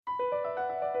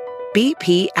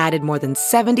BP added more than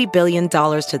 $70 billion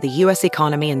to the U.S.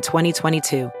 economy in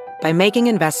 2022 by making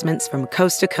investments from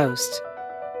coast to coast.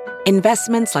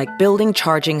 Investments like building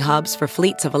charging hubs for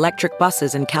fleets of electric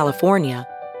buses in California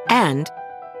and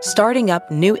starting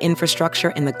up new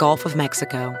infrastructure in the Gulf of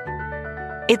Mexico.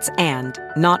 It's and,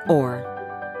 not or.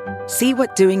 See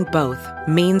what doing both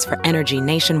means for energy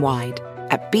nationwide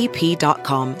at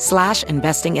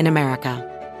bp.com/investing in America.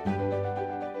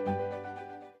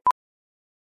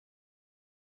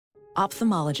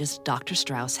 Ophthalmologist Dr.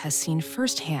 Strauss has seen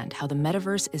firsthand how the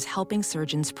metaverse is helping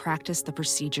surgeons practice the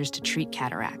procedures to treat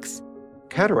cataracts.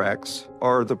 Cataracts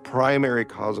are the primary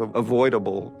cause of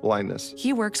avoidable blindness.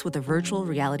 He works with a virtual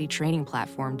reality training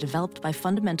platform developed by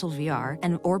Fundamental VR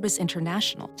and Orbis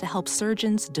International to help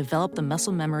surgeons develop the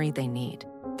muscle memory they need.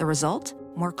 The result?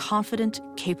 More confident,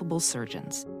 capable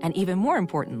surgeons. And even more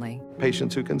importantly,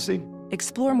 Patients who can see.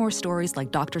 explore more stories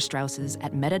like Dr. Strauss's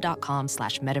at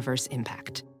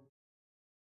meta.com/metaverseimpact.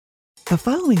 The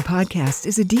following podcast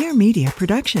is a Dear Media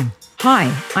production.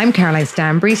 Hi, I'm Caroline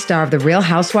Stanbury, star of The Real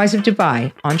Housewives of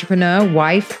Dubai, entrepreneur,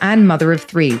 wife, and mother of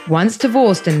three. Once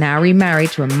divorced and now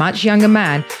remarried to a much younger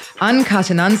man, Uncut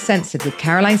and Uncensored with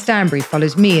Caroline Stanbury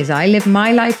follows me as I live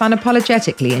my life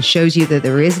unapologetically and shows you that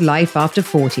there is life after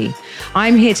 40.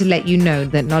 I'm here to let you know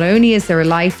that not only is there a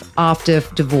life after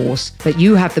divorce, but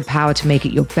you have the power to make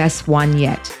it your best one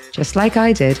yet, just like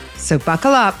I did. So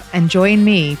buckle up and join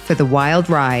me for the wild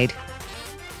ride.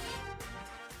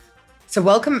 So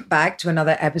welcome back to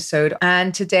another episode.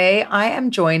 And today I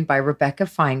am joined by Rebecca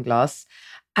Feinglos.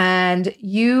 And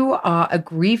you are a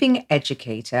grieving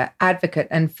educator, advocate,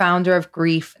 and founder of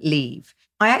Grief Leave.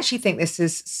 I actually think this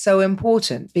is so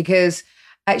important because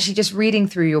actually just reading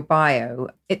through your bio,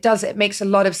 it makes a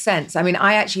lot of sense. I mean,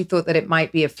 I actually thought that it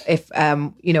might be if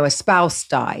a spouse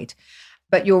died.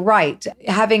 But you're right,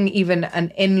 having even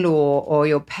an in-law or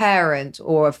your parent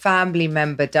or a family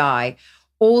member die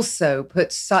also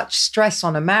puts such stress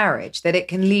on a marriage that it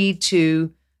can lead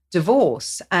to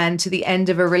divorce and to the end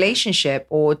of a relationship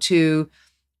or to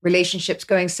relationships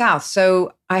going south.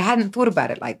 So I hadn't thought about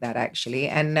it like that, actually.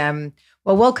 And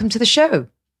welcome to the show.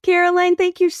 Caroline,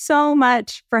 thank you so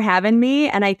much for having me.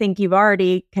 And I think you've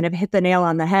already kind of hit the nail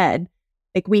on the head.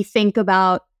 Like, we think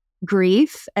about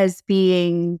grief as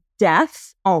being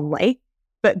death only,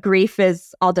 but grief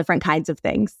is all different kinds of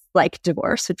things, like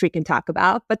divorce, which we can talk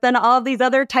about. But then all these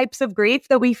other types of grief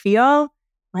that we feel,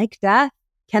 like death,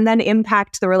 can then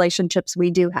impact the relationships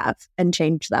we do have and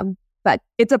change them. But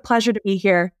it's a pleasure to be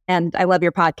here. And I love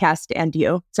your podcast and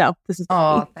you. So this is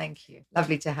Thank you.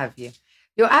 Lovely to have you.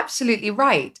 You're absolutely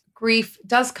right. Grief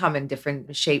does come in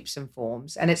different shapes and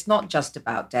forms. And it's not just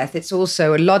about death. It's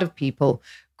also a lot of people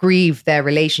grieve their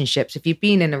relationships. If you've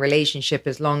been in a relationship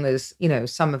as long as,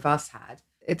 some of us had,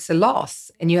 it's a loss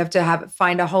and you have to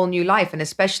find a whole new life. And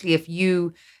especially if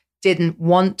you didn't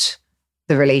want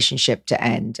the relationship to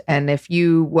end and if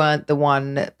you weren't the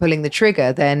one pulling the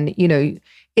trigger, then,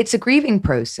 it's a grieving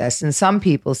process. And some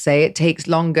people say it takes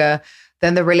longer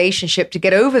than the relationship to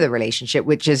get over the relationship,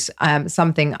 which is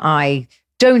something I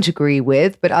don't agree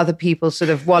with, but other people sort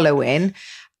of wallow in.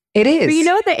 It is.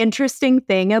 But the interesting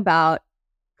thing about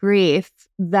grief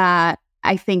that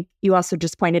I think you also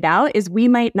just pointed out is we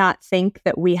might not think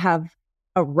that we have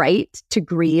a right to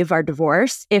grieve our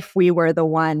divorce if we were the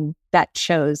one that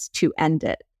chose to end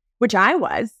it, which I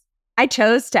was. I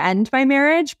chose to end my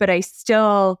marriage, but I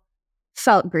still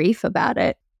felt grief about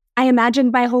it. I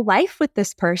imagined my whole life with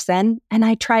this person and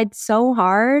I tried so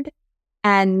hard,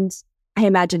 and I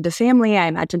imagined a family, I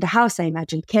imagined a house, I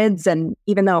imagined kids. And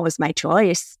even though it was my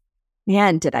choice,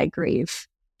 man, did I grieve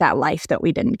that life that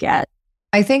we didn't get.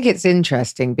 I think it's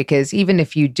interesting because even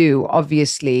if you do,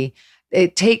 obviously,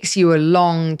 it takes you a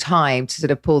long time to sort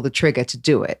of pull the trigger to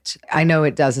do it. I know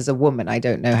it does as a woman. I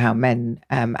don't know how men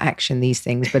action these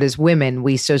things, but as women,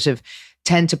 we sort of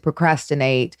tend to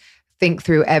procrastinate, think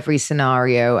through every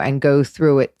scenario and go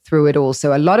through it all.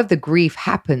 So a lot of the grief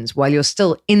happens while you're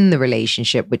still in the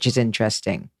relationship, which is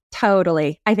interesting.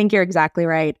 Totally. I think you're exactly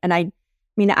right. And I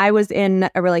was in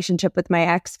a relationship with my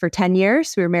ex for 10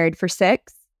 years. We were married for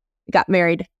 6. We got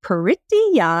married pretty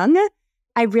young.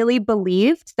 I really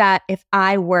believed that if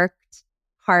I worked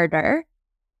harder,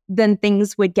 then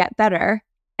things would get better.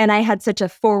 And I had such a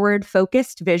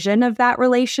forward-focused vision of that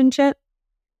relationship.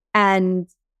 And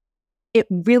it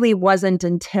really wasn't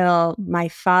until my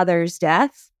father's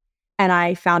death, and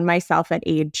I found myself at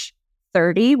age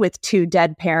 30 with 2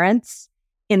 dead parents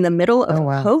in the middle of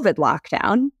COVID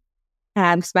lockdown.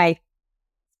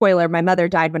 My mother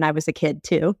died when I was a kid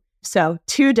too. So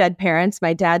 2 dead parents.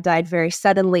 My dad died very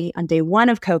suddenly on day 1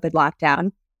 of COVID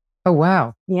lockdown. Oh,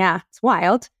 wow. Yeah, it's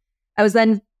wild. I was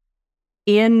then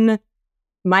in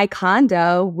my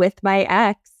condo with my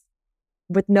ex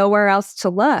with nowhere else to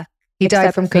look. He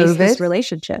died from face COVID? this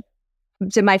relationship.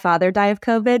 Did my father die of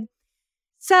COVID?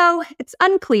 So it's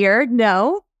unclear.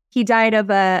 No, he died of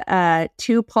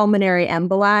two pulmonary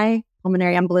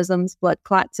embolisms, blood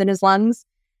clots in his lungs.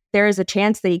 There is a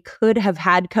chance that he could have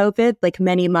had COVID like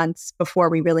many months before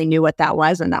we really knew what that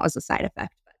was. And that was a side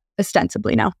effect. But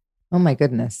ostensibly, no. Oh my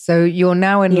goodness. So you're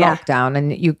now in lockdown,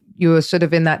 and you're sort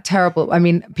of in that terrible, I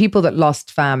mean, people that lost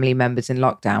family members in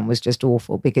lockdown was just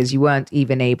awful, because you weren't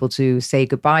even able to say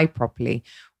goodbye properly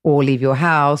or leave your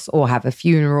house or have a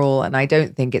funeral. And I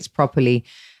don't think it's properly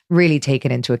really taken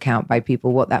into account by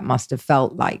people what that must have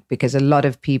felt like, because a lot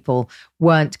of people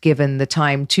weren't given the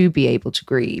time to be able to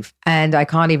grieve. And I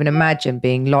can't even imagine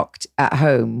being locked at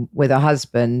home with a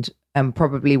husband and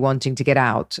probably wanting to get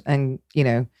out and,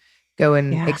 go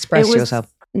and express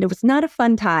yourself. It was not a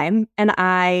fun time. And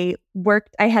I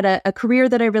had a career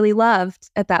that I really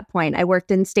loved at that point. I worked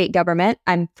in state government.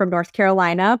 I'm from North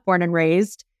Carolina, born and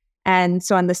raised. And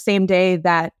so on the same day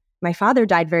that my father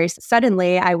died very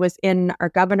suddenly, I was in our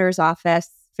governor's office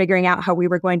figuring out how we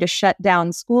were going to shut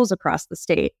down schools across the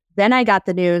state. Then I got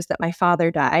the news that my father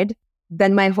died.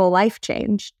 Then my whole life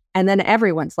changed. And then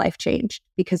everyone's life changed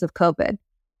because of COVID.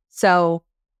 So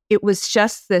it was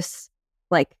just this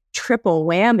like triple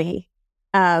whammy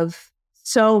of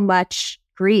so much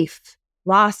grief,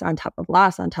 loss on top of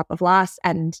loss on top of loss.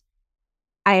 And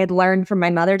I had learned from my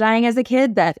mother dying as a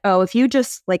kid that, if you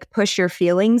just like push your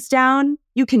feelings down,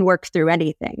 you can work through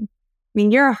anything. I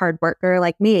mean, you're a hard worker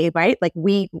like me, right? Like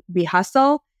we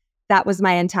hustle. That was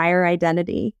my entire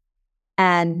identity.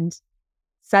 And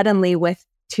suddenly with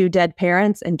two dead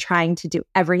parents and trying to do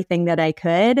everything that I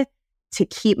could to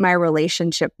keep my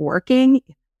relationship working in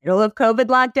the middle of COVID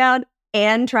lockdown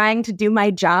and trying to do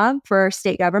my job for our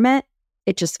state government,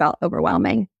 it just felt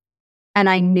overwhelming. And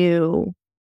I knew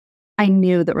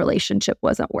the relationship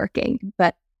wasn't working,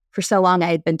 but for so long I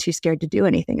had been too scared to do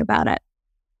anything about it.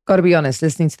 Got to be honest,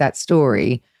 listening to that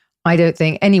story, I don't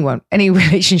think any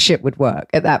relationship would work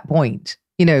at that point.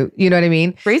 You know what I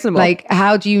mean? Reasonable. Like,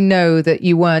 how do you know that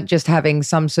you weren't just having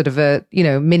some sort of a,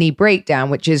 mini breakdown,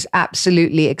 which is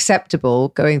absolutely acceptable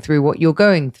going through what you're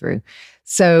going through?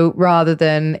 So rather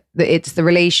than it's the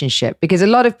relationship, because a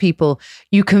lot of people,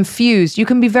 you can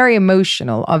be very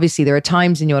emotional. Obviously, there are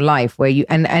times in your life where you,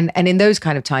 and in those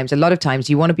kind of times, a lot of times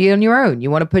you want to be on your own. You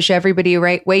want to push everybody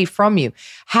away from you.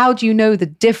 How do you know the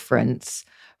difference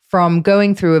from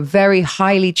going through a very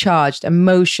highly charged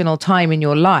emotional time in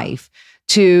your life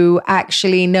to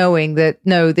actually knowing that,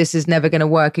 no, this is never going to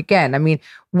work again? I mean,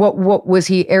 what was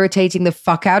he irritating the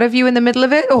fuck out of you in the middle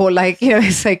of it? Or like,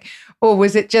 it's like, or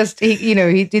was it just, he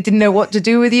didn't know what to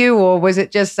do with you? Or was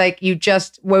it just like you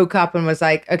just woke up and was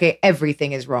like, okay,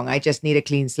 everything is wrong. I just need a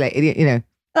clean slate,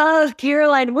 Oh,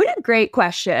 Caroline, what a great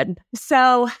question.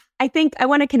 So I think I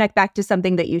want to connect back to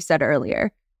something that you said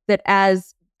earlier, that I'll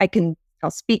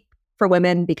speak for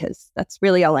women because that's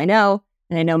really all I know.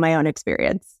 And I know my own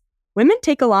experience. Women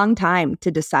take a long time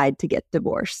to decide to get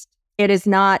divorced. It is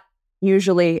not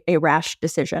usually a rash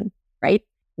decision, right?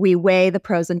 We weigh the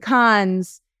pros and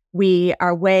cons. We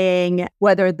are weighing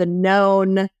whether the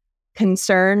known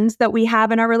concerns that we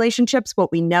have in our relationships,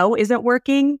 what we know isn't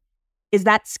working, is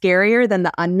that scarier than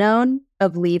the unknown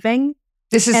of leaving?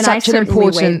 This is such an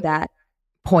important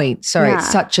point. Sorry,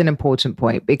 it's such an important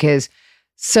point, because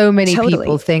so many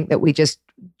people think that we just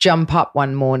jump up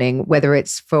one morning, whether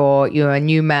it's for a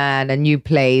new man, a new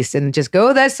place, and just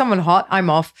go, there's someone hot, I'm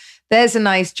off. There's a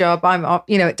nice job, I'm off.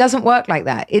 It doesn't work like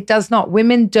that. It does not.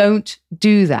 Women don't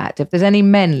do that. If there's any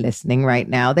men listening right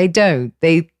now, they don't.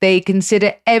 They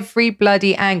consider every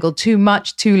bloody angle too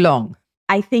much, too long.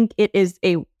 I think it is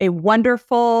a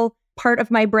wonderful part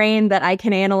of my brain that I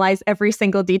can analyze every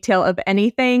single detail of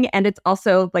anything. And it's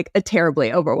also like a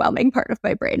terribly overwhelming part of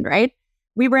my brain, right?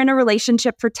 We were in a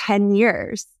relationship for 10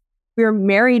 years. We were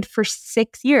married for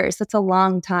 6 years. That's a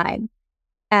long time.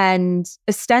 And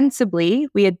ostensibly,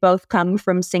 we had both come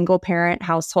from single parent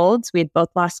households. We had both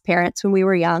lost parents when we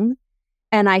were young.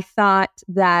 And I thought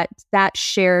that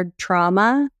shared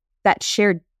trauma, that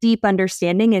shared deep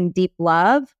understanding and deep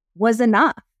love was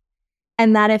enough.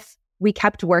 And that if we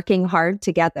kept working hard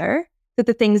together, that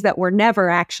the things that were never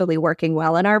actually working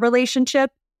well in our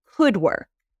relationship could work.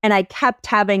 And I kept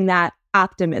having that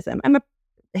optimism. I'm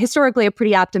historically a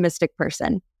pretty optimistic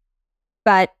person.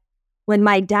 But when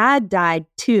my dad died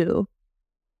too,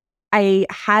 I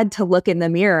had to look in the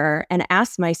mirror and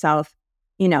ask myself,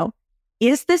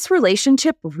 is this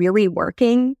relationship really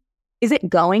working? Is it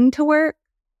going to work?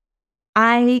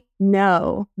 I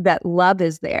know that love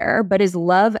is there, but is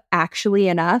love actually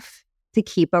enough to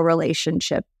keep a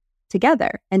relationship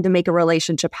together and to make a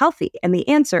relationship healthy? And the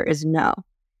answer is no.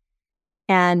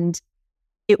 And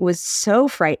it was so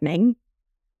frightening.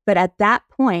 But at that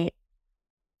point,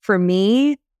 for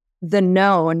me, the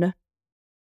known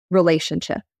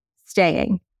relationship,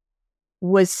 staying,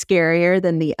 was scarier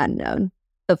than the unknown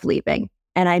of leaving.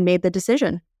 And I made the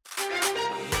decision.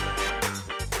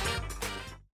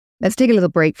 Let's take a little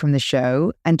break from the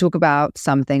show and talk about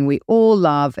something we all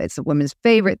love. It's a woman's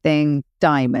favorite thing,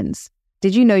 diamonds.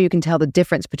 Did you know you can tell the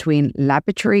difference between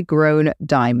laboratory-grown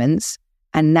diamonds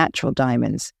and natural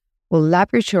diamonds? Well,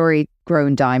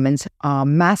 laboratory-grown diamonds are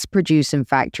mass-produced in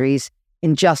factories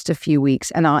in just a few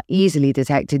weeks and are easily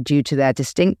detected due to their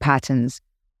distinct patterns.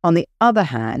 On the other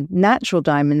hand, natural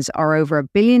diamonds are over 1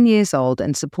 billion years old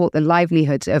and support the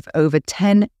livelihoods of over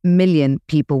 10 million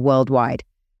people worldwide.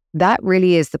 That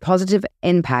really is the positive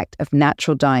impact of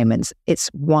natural diamonds. It's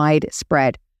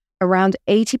widespread. Around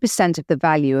 80% of the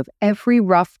value of every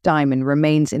rough diamond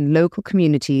remains in local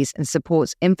communities and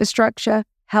supports infrastructure,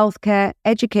 healthcare,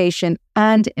 education,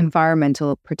 and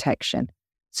environmental protection.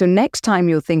 So next time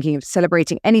you're thinking of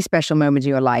celebrating any special moment in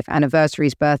your life,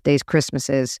 anniversaries, birthdays,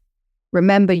 Christmases,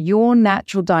 remember your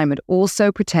natural diamond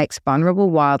also protects vulnerable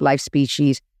wildlife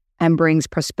species and brings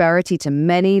prosperity to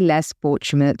many less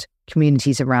fortunate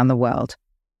communities around the world.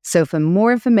 So for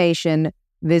more information,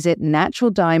 visit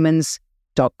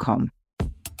naturaldiamonds.com.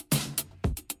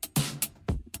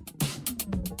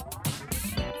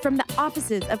 From the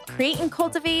offices of Create and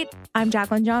Cultivate, I'm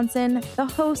Jacqueline Johnson, the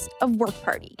host of Work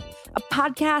Party, a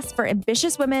podcast for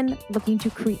ambitious women looking to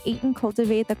create and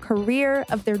cultivate the career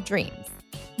of their dreams.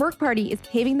 Work Party is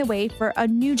paving the way for a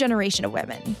new generation of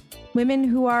women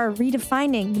who are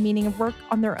redefining the meaning of work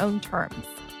on their own terms.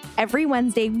 Every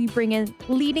Wednesday, we bring in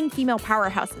leading female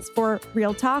powerhouses for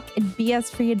real talk and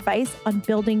BS-free advice on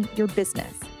building your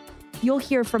business. You'll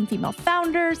hear from female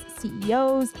founders,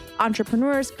 CEOs,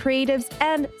 entrepreneurs, creatives,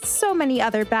 and so many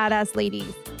other badass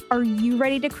ladies. Are you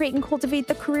ready to create and cultivate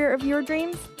the career of your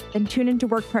dreams? Then tune into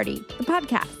Work Party, the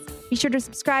podcast. Be sure to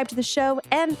subscribe to the show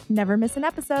and never miss an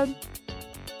episode.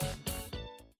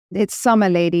 It's summer,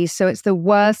 ladies, so it's the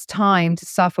worst time to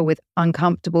suffer with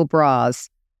uncomfortable bras.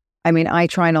 I mean, I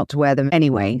try not to wear them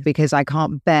anyway because I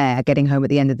can't bear getting home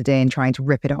at the end of the day and trying to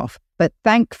rip it off. But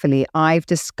thankfully, I've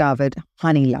discovered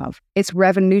Honey Love. It's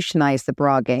revolutionized the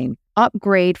bra game.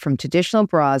 Upgrade from traditional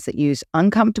bras that use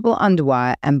uncomfortable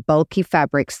underwire and bulky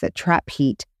fabrics that trap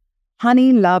heat.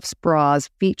 Honey Love's bras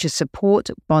feature support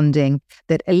bonding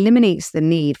that eliminates the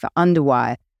need for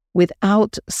underwire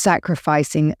without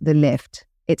sacrificing the lift.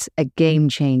 It's a game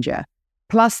changer.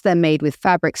 Plus, they're made with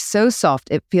fabric so soft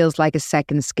it feels like a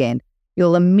second skin.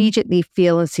 You'll immediately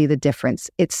feel and see the difference.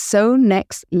 It's so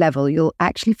next level, you'll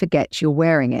actually forget you're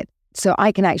wearing it. So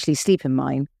I can actually sleep in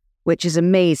mine, which is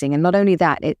amazing. And not only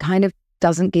that, it kind of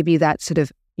doesn't give you that sort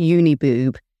of uni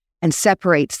boob and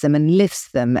separates them and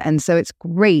lifts them. And so it's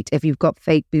great if you've got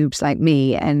fake boobs like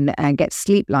me and get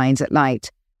sleep lines at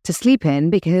night to sleep in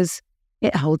because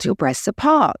it holds your breasts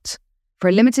apart. For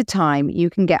a limited time, you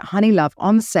can get Honey Love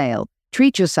on sale.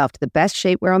 Treat yourself to the best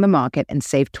shapewear on the market and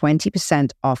save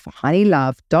 20% off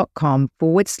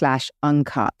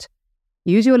honeylove.com/uncut.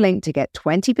 Use your link to get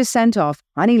 20% off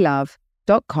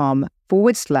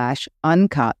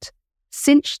honeylove.com/uncut.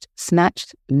 Cinched,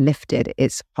 snatched, lifted.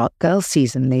 It's hot girl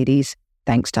season, ladies,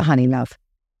 thanks to Honey Love.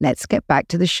 Let's get back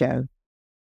to the show.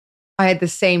 I had the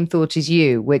same thought as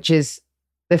you, which is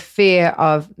the fear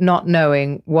of not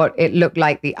knowing what it looked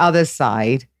like the other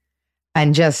side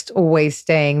and just always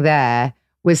staying there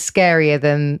was scarier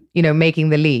than, making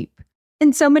the leap.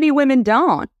 And so many women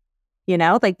don't,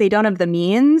 like they don't have the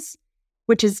means,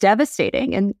 which is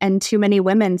devastating. And too many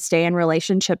women stay in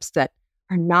relationships that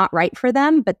are not right for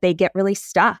them, but they get really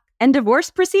stuck. And divorce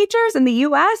procedures in the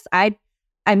US, I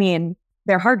mean,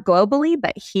 they're hard globally,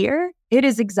 but here it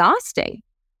is exhausting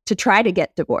to try to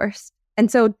get divorced. And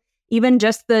so even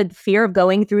just the fear of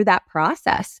going through that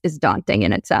process is daunting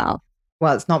in itself.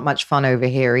 Well, it's not much fun over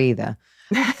here either.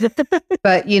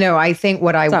 But, I think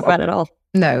what It's not fun at all.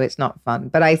 No, it's not fun.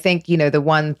 But I think, the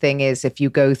one thing is if you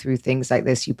go through things like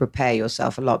this, you prepare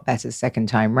yourself a lot better second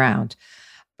time round.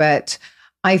 But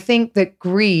I think that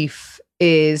grief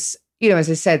is, as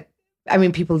I said,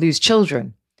 people lose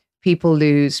children. People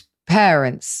lose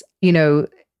parents.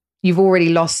 You've already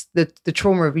lost the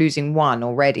trauma of losing one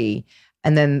already.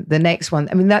 And then the next one,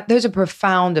 those are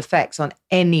profound effects on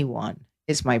anyone.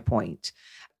 Is my point.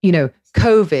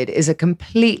 COVID is a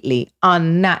completely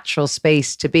unnatural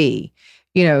space to be.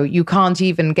 You can't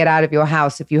even get out of your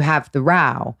house if you have the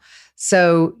row.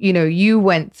 So, you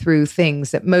went through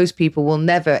things that most people will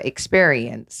never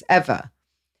experience ever.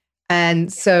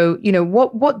 And so,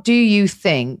 what do you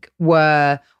think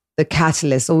were the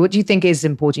catalysts, or what do you think is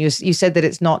important? You said that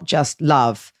it's not just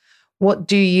love. What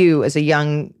do you, as a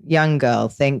young girl,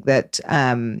 think that,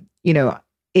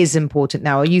 is important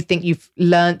now? Or you think you've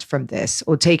learned from this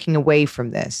or taking away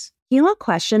from this? A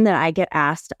question that I get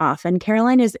asked often,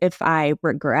 Caroline, is if I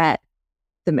regret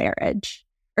the marriage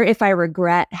or if I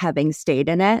regret having stayed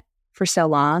in it for so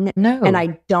long. No. And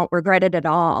I don't regret it at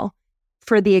all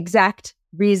for the exact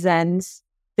reasons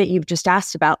that you've just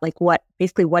asked about. Like what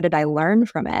did I learn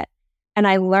from it? And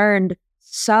I learned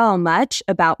so much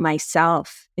about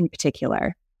myself in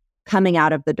particular coming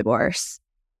out of the divorce.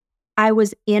 I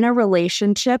was in a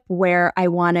relationship where I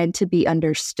wanted to be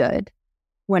understood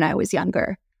when I was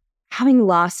younger. Having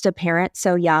lost a parent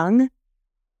so young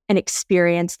and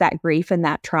experienced that grief and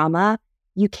that trauma,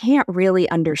 you can't really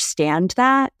understand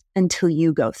that until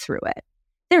you go through it.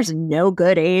 There's no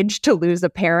good age to lose a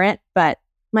parent, but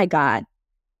my God,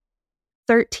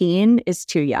 13 is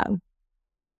too young.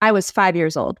 I was 5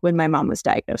 years old when my mom was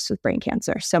diagnosed with brain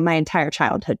cancer, so my entire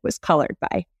childhood was colored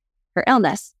by her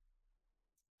illness.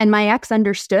 And my ex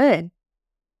understood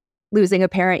losing a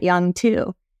parent young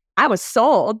too. I was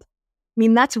sold. I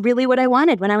mean, that's really what I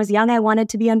wanted. When I was young, I wanted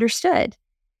to be understood.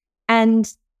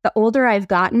 And the older I've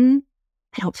gotten,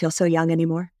 I don't feel so young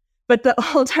anymore, but the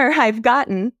older I've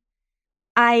gotten,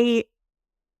 I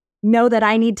know that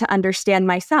I need to understand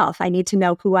myself. I need to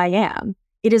know who I am.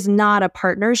 It is not a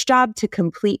partner's job to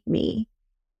complete me.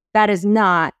 That is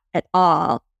not at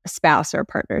all a spouse or a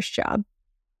partner's job.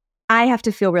 I have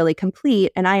to feel really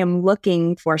complete, and I am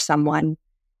looking for someone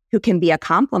who can be a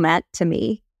complement to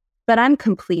me, but I'm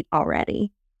complete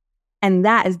already. And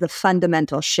that is the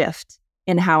fundamental shift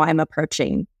in how I'm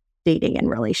approaching dating and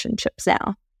relationships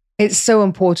now. It's so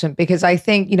important because I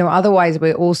think, otherwise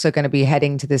we're also going to be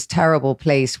heading to this terrible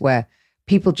place where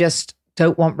people just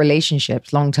don't want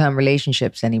relationships, long-term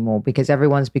relationships anymore, because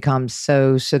everyone's become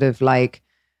so sort of like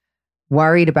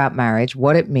worried about marriage,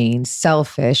 what it means,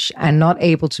 selfish, and not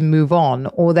able to move on,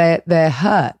 or they're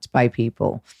hurt by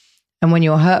people. And when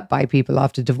you're hurt by people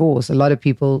after divorce, a lot of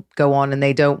people go on and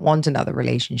they don't want another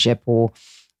relationship or,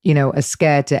 are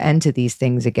scared to enter these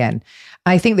things again.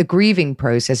 I think the grieving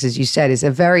process, as you said, is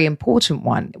a very important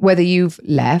one. Whether you've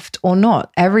left or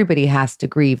not, everybody has to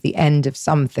grieve the end of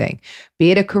something,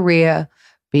 be it a career,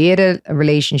 be it a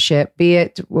relationship, be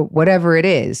it whatever it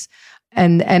is.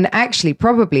 And actually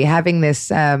probably having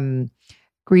this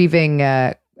grieving,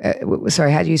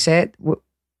 sorry, how do you say it?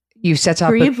 You set up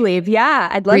grief leave. Yeah,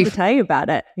 I'd love to tell you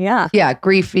about it. Yeah. Yeah,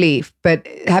 grief leave. But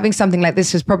having something like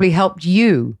this has probably helped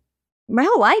you. My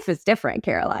whole life is different,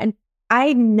 Caroline.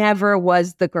 I never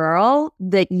was the girl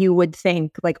that you would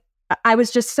think, like, I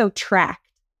was just so tracked.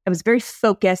 I was very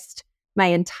focused my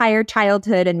entire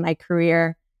childhood and my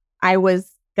career. I was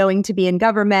going to be in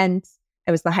government.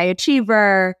 I was the high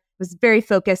achiever. I was very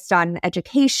focused on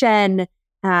education,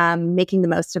 making the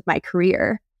most of my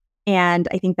career. And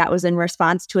I think that was in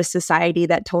response to a society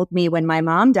that told me when my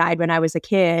mom died when I was a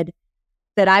kid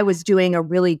that I was doing a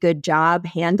really good job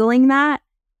handling that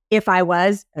if I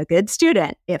was a good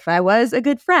student, if I was a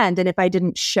good friend, and if I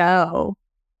didn't show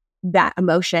that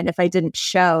emotion, if I didn't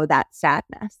show that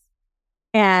sadness.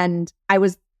 And I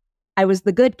was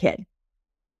the good kid.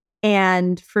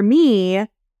 And for me,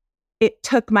 it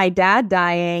took my dad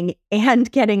dying and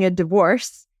getting a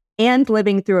divorce and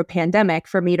living through a pandemic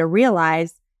for me to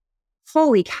realize,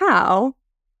 holy cow,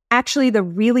 actually the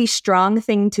really strong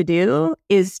thing to do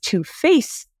is to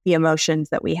face the emotions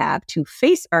that we have, to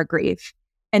face our grief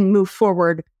and move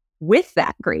forward with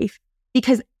that grief.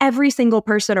 Because every single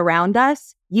person around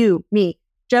us, you, me,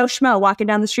 Joe Schmo walking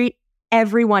down the street,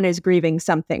 everyone is grieving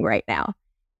something right now.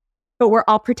 But we're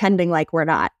all pretending like we're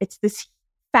not. It's this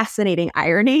fascinating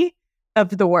irony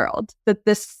of the world that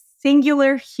this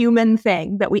singular human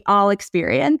thing that we all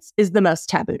experience is the most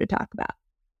taboo to talk about.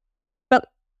 But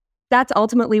that's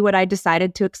ultimately what I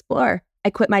decided to explore. I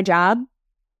quit my job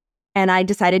and I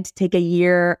decided to take a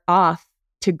year off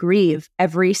to grieve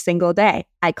every single day.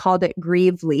 I called it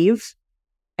Grieve Leave.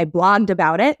 I blogged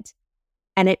about it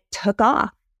and it took off.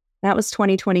 That was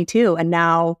 2022. And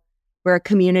now we're a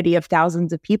community of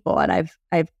thousands of people, and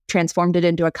I've transformed it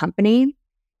into a company.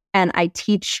 And I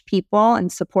teach people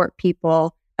and support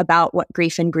people about what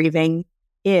grief and grieving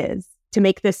is, to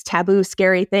make this taboo,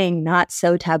 scary thing not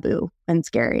so taboo and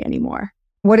scary anymore.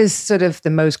 What is sort of the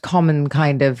most common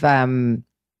kind of,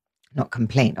 not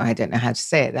complaint, I don't know how to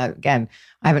say it. Again,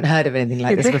 I haven't heard of anything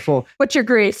like this before. What's your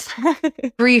grief?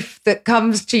 Grief that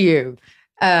comes to you.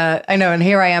 I know, and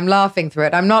here I am laughing through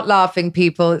it. I'm not laughing,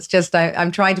 people. It's just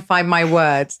I'm trying to find my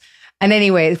words. And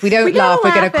anyway, if we don't laugh,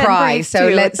 we're going to cry. So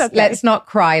let's not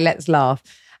cry. Let's laugh.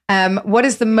 What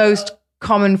is the most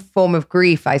common form of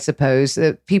grief, I suppose,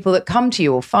 people that come to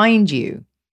you or find you?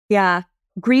 Yeah.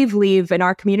 Grieve, leave. In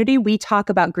our community, we talk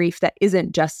about grief that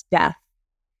isn't just death.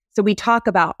 So we talk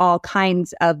about all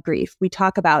kinds of grief. We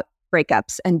talk about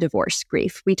breakups and divorce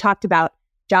grief. We talked about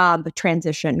job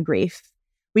transition grief.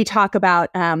 We talk about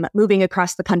moving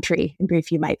across the country and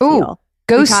grief you might feel.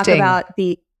 Ghosting. We talk about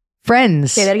the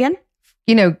friends. Say that again?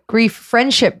 Grief,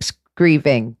 friendships,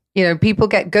 grieving. People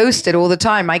get ghosted all the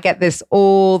time. I get this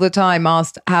all the time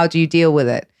asked, how do you deal with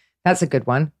it? That's a good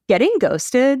one. Getting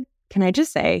ghosted, can I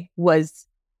just say, was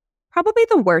probably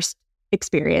the worst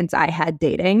experience I had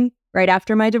dating right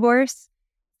after my divorce.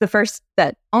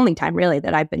 Only time really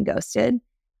that I've been ghosted.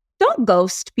 Don't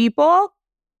ghost people.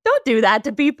 Don't do that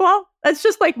to people. That's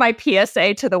just like my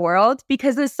PSA to the world,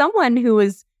 because as someone who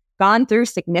has gone through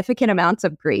significant amounts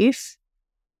of grief,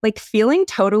 like feeling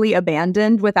totally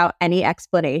abandoned without any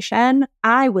explanation,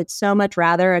 I would so much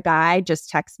rather a guy just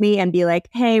text me and be like,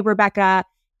 hey, Rebecca,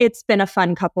 it's been a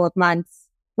fun couple of months.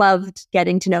 Loved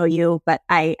getting to know you, but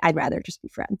I'd rather just be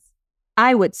friends.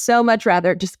 I would so much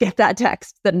rather just get that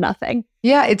text than nothing.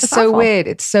 Yeah, it's so awful. Weird.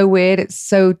 It's so weird. It's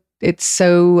so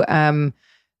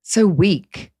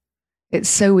weak. It's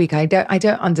so weak. I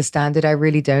don't understand it. I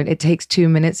really don't. It takes 2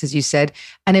 minutes, as you said.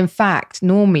 And in fact,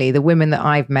 normally the women that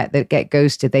I've met that get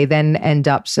ghosted, they then end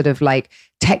up sort of like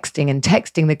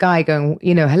texting the guy going,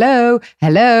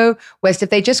 hello. Whereas if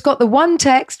they just got the one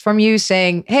text from you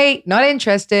saying, hey, not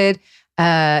interested,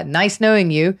 nice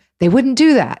knowing you, they wouldn't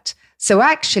do that. So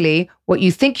actually, what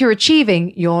you think you're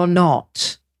achieving, you're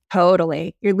not.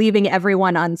 Totally. You're leaving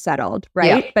everyone unsettled,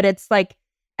 right? Yeah. But it's like,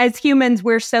 as humans,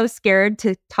 we're so scared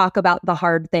to talk about the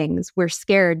hard things. We're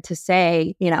scared to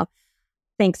say,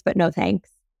 thanks, but no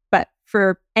thanks. But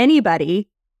for anybody,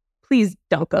 please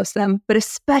don't ghost them. But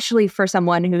especially for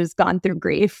someone who's gone through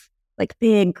grief, like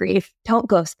big grief, don't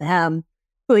ghost them.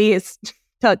 Please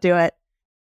don't do it.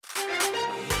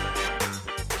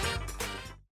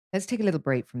 Let's take a little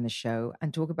break from the show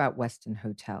and talk about Westin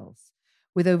hotels.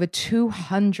 With over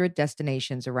 200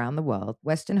 destinations around the world,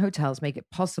 Westin hotels make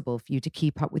it possible for you to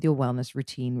keep up with your wellness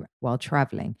routine while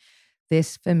traveling.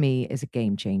 This, for me, is a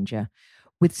game changer.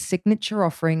 With signature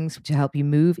offerings to help you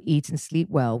move, eat, and sleep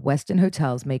well, Westin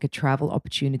hotels make a travel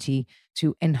opportunity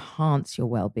to enhance your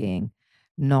well-being,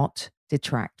 not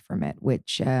detract from it,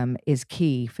 which is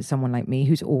key for someone like me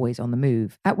who's always on the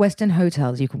move. At Westin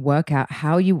Hotels, you can work out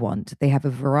how you want. They have a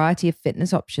variety of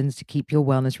fitness options to keep your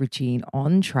wellness routine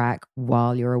on track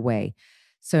while you're away.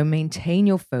 So maintain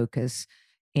your focus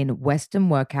in Westin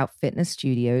Workout Fitness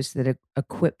Studios that are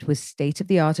equipped with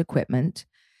state-of-the-art equipment.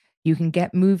 You can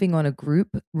get moving on a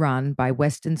group run by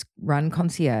Westin's Run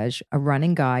Concierge, a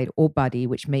running guide or buddy,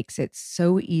 which makes it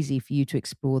so easy for you to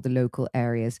explore the local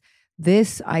areas.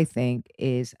 This, I think,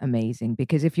 is amazing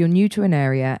because if you're new to an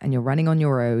area and you're running on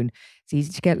your own, it's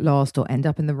easy to get lost or end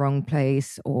up in the wrong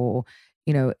place or,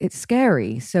 it's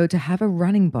scary. So to have a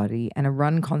running buddy and a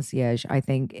run concierge, I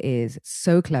think is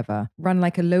so clever. Run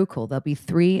like a local. There'll be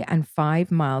 3 and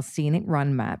 5 mile scenic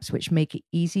run maps, which make it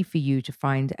easy for you to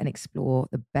find and explore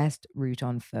the best route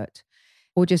on foot.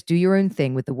 Or just do your own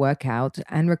thing with the workout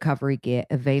and recovery gear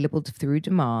available through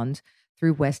demand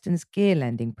through Westin's gear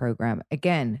lending program.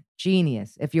 Again,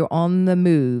 genius. If you're on the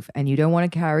move and you don't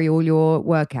want to carry all your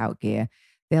workout gear,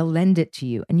 they'll lend it to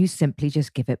you and you simply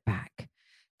just give it back.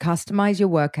 Customize your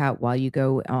workout while you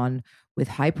go on with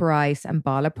Hyperice and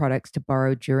Bala products to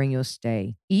borrow during your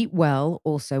stay. Eat well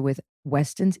also with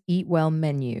Westin's Eat Well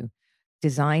menu,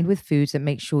 designed with foods that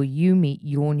make sure you meet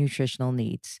your nutritional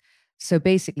needs. So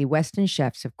basically, Westin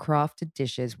chefs have crafted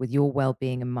dishes with your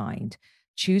well-being in mind.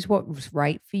 Choose what's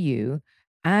right for you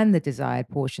and the desired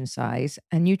portion size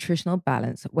and nutritional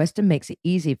balance. Westin makes it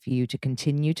easy for you to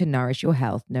continue to nourish your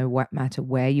health no matter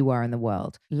where you are in the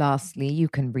world. Lastly, you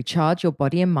can recharge your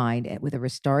body and mind with a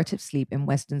restorative sleep in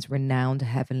Westin's renowned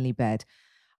heavenly bed.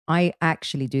 I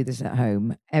actually do this at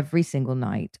home every single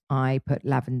night. I put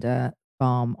lavender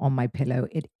balm on my pillow.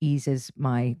 It eases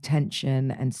my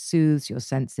tension and soothes your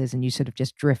senses, and you sort of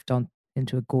just drift on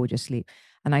into a gorgeous sleep.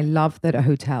 And I love that a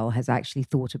hotel has actually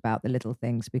thought about the little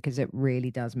things because it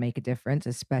really does make a difference,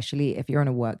 especially if you're on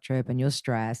a work trip and you're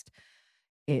stressed.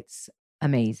 It's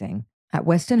amazing. At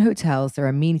Westin Hotels, there are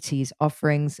amenities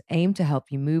offerings aimed to help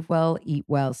you move well, eat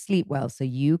well, sleep well, so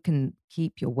you can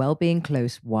keep your well-being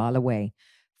close while away.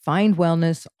 Find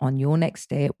wellness on your next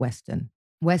stay at Westin.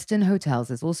 Westin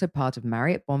Hotels is also part of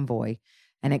Marriott Bonvoy,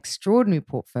 an extraordinary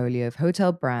portfolio of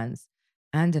hotel brands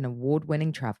and an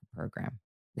award-winning travel program.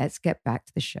 Let's get back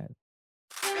to the show.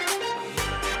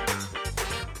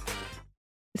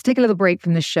 Let's take a little break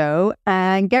from the show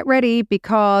and get ready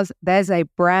because there's a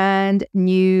brand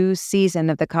new season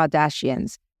of The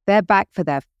Kardashians. They're back for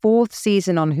their 4th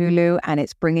season on Hulu, and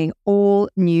it's bringing all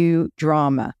new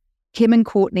drama. Kim and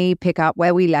Kourtney pick up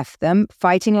where we left them,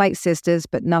 fighting like sisters,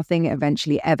 but nothing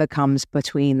eventually ever comes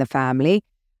between the family.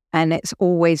 And it's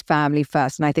always family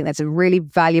first. And I think that's a really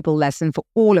valuable lesson for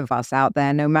all of us out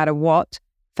there, no matter what,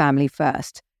 family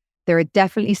first. There are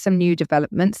definitely some new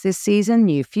developments this season,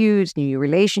 new feuds, new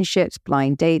relationships,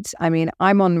 blind dates. I mean,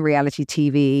 I'm on reality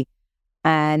TV,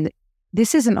 and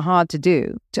this isn't hard to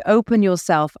do, to open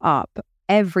yourself up,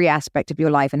 every aspect of your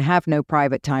life, and have no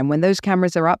private time. When those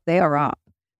cameras are up, they are up.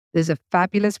 There's a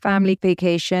fabulous family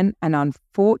vacation, an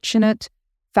unfortunate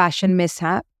fashion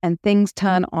mishap, and things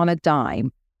turn on a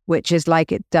dime, which is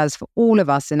like it does for all of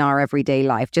us in our everyday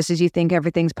life. Just as you think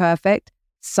everything's perfect,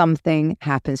 something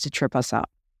happens to trip us up.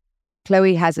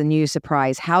 Khloe has a new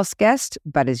surprise house guest,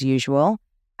 but as usual,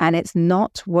 and it's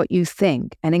not what you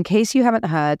think. And in case you haven't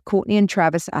heard, Kourtney and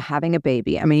Travis are having a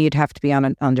baby. I mean, you'd have to be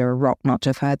under a rock not to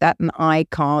have heard that, and I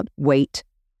can't wait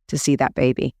to see that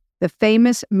baby. The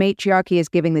famous matriarchy is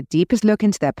giving the deepest look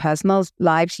into their personal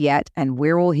lives yet, and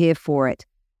we're all here for it.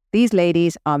 These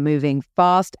ladies are moving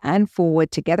fast and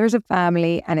forward together as a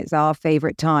family, and it's our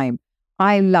favorite time.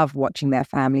 I love watching their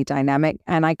family dynamic,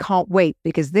 and I can't wait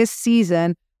because this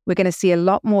season, we're going to see a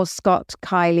lot more Scott,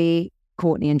 Kylie,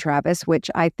 Kourtney, and Travis, which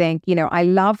I think, I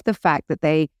love the fact that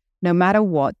they, no matter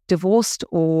what, divorced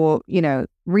or,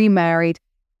 remarried,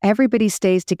 everybody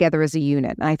stays together as a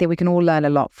unit. And I think we can all learn a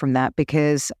lot from that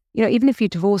because, even if you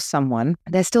divorce someone,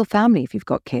 they're still family if you've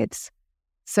got kids.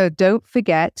 So don't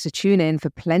forget to tune in for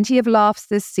plenty of laughs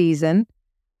this season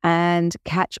and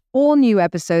catch all new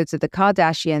episodes of The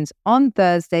Kardashians on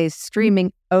Thursdays,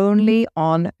 streaming only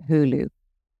on Hulu.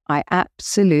 I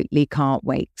absolutely can't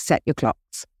wait. Set your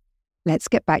clocks. Let's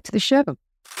get back to the show.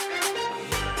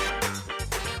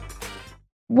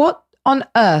 What on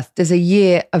earth does a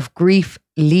year of grief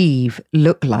leave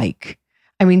look like?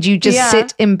 I mean, do you just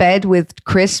sit in bed with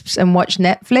crisps and watch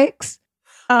Netflix?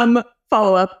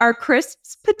 Follow up. Are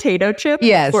crisps potato chips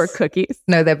or cookies?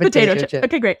 No, they're potato chips.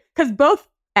 Okay, great. Because both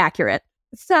accurate.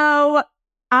 So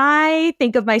I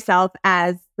think of myself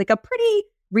as like a pretty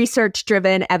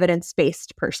research-driven,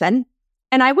 evidence-based person.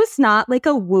 And I was not like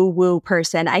a woo-woo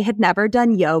person. I had never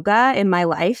done yoga in my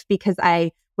life because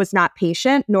I was not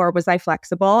patient, nor was I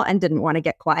flexible and didn't want to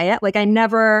get quiet. Like I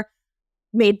never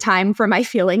made time for my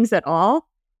feelings at all.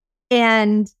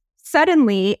 And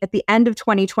suddenly, at the end of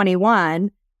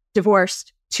 2021,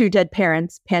 divorced, 2 dead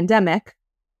parents, pandemic,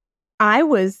 I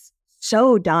was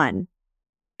so done.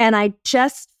 And I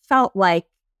just felt like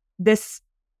this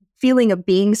feeling of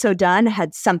being so done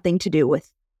had something to do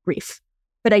with grief.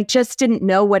 But I just didn't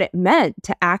know what it meant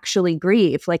to actually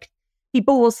grieve. Like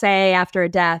people will say after a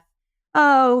death,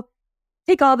 oh,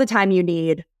 take all the time you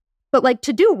need. But like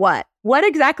to do what? What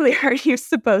exactly are you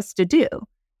supposed to do?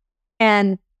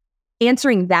 And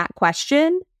answering that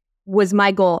question was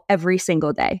my goal every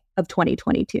single day of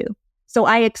 2022. So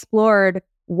I explored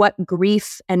what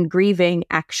grief and grieving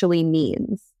actually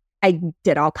means. I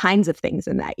did all kinds of things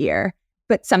in that year,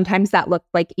 but sometimes that looked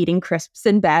like eating crisps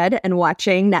in bed and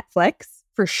watching Netflix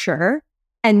for sure,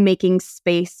 and making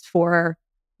space for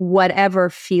whatever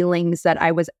feelings that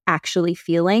I was actually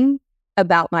feeling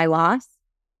about my loss.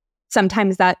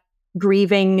 Sometimes that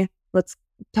grieving, let's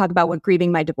talk about what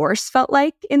grieving my divorce felt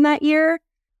like in that year.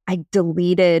 I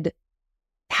deleted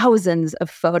thousands of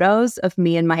photos of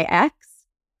me and my ex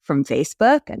from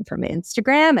Facebook and from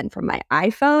Instagram and from my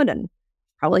iPhone and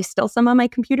probably still some on my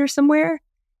computer somewhere.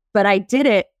 But I did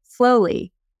it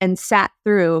slowly and sat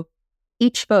through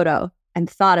each photo and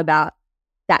thought about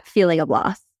that feeling of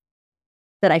loss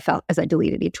that I felt as I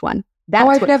deleted each one.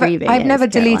 That's I've never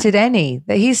deleted any.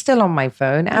 He's still on my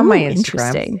phone and my Instagram.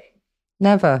 Interesting.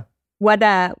 Never.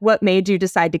 What made you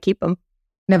decide to keep them?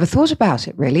 Never thought about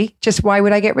it, really. Just why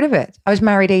would I get rid of it? I was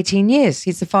married 18 years.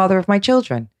 He's the father of my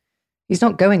children. He's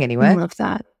not going anywhere. I love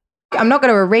that. I'm not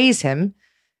going to erase him.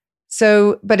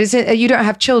 So, but you don't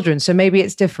have children, so maybe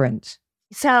it's different.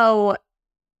 So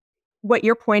what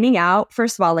you're pointing out,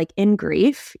 first of all, like in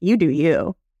grief, you do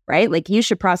you, right? Like you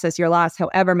should process your loss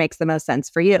however makes the most sense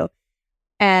for you.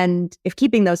 And if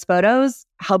keeping those photos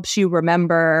helps you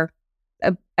remember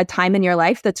a time in your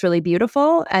life that's really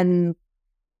beautiful and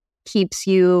keeps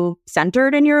you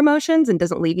centered in your emotions and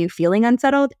doesn't leave you feeling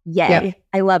unsettled, yay. Yeah.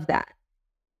 I love that.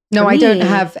 No, I don't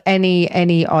have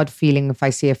any odd feeling if I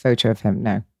see a photo of him,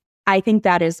 no. I think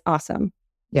that is awesome.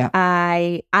 Yeah.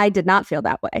 I did not feel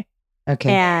that way.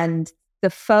 Okay. And the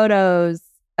photos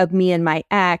of me and my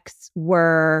ex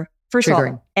were, first of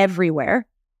all, everywhere.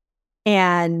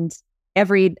 And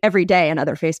every day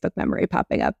another Facebook memory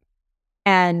popping up.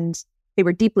 And they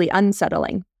were deeply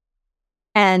unsettling.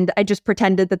 And I just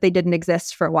pretended that they didn't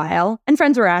exist for a while. And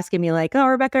friends were asking me like, oh,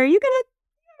 Rebecca, are you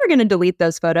ever gonna delete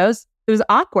those photos? It was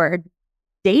awkward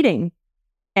dating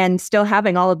and still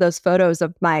having all of those photos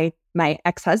of my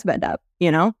ex-husband up, you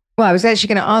know? Well, I was actually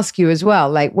going to ask you as well,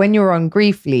 like when you're on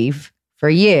grief leave for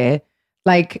a year,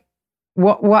 like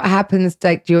what happens?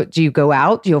 Like, do you go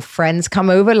out? Do your friends come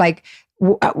over? Like,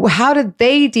 how did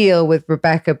they deal with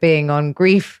Rebecca being on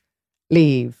grief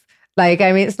leave? Like,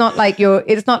 I mean, it's not like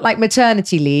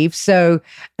maternity leave. So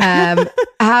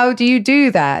how do you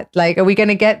do that? Like, are we going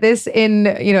to get this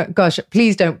in, gosh,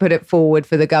 please don't put it forward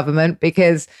for the government,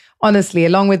 because honestly,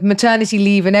 along with maternity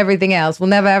leave and everything else, we'll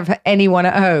never have anyone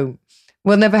at home.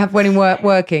 We'll never have anyone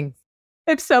working.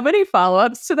 I have so many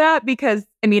follow-ups to that because,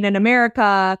 I mean, in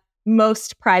America,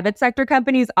 most private sector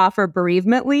companies offer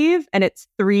bereavement leave and it's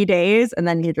 3 days and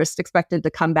then you're just expected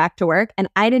to come back to work. And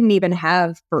I didn't even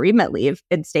have bereavement leave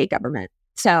in state government.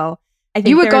 So I think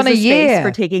you were there gone was a year space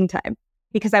for taking time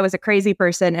because I was a crazy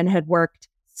person and had worked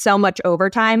so much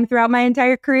overtime throughout my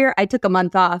entire career. I took a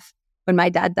month off when my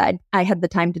dad died. I had the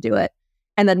time to do it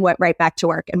and then went right back to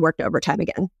work and worked overtime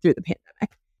again through the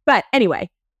pandemic. But anyway,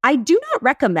 I do not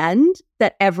recommend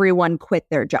that everyone quit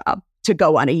their job to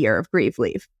go on a year of grief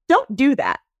leave. Don't do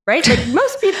that, right? Like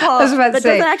most people, that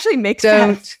doesn't actually make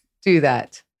sense. Don't do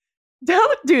that.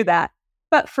 Don't do that.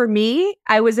 But for me,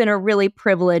 I was in a really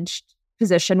privileged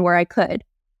position where I could.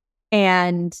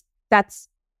 And that's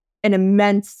an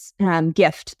immense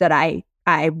gift that I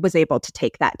was able to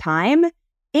take that time.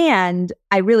 And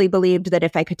I really believed that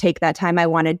if I could take that time, I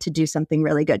wanted to do something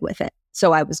really good with it.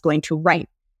 So I was going to write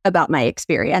about my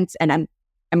experience. And I'm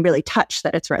really touched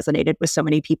that it's resonated with so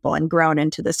many people and grown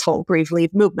into this whole grief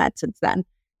leave movement since then. I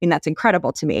mean, that's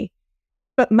incredible to me.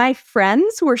 But my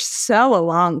friends were so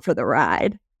along for the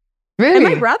ride. Really? And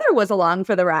my brother was along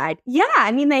for the ride. Yeah,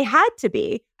 I mean, they had to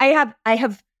be. I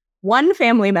have one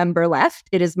family member left.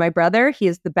 It is my brother. He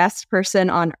is the best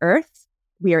person on earth.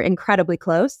 We are incredibly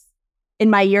close. In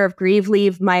my year of grief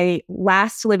leave, my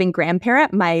last living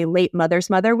grandparent, my late mother's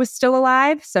mother, was still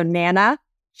alive. So Nana,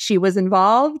 she was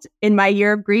involved in my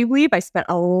year of grief leave. I spent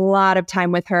a lot of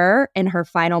time with her in her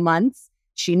final months.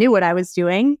 She knew what I was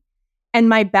doing. And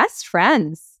my best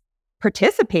friends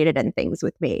participated in things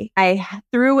with me. I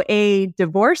threw a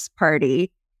divorce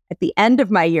party at the end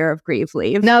of my year of grief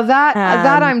leave. Now that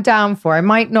I'm down for. I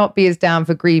might not be as down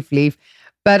for grief leave,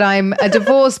 but I'm a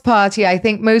divorce party I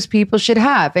think most people should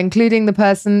have, including the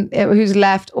person who's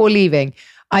left or leaving.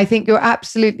 I think you're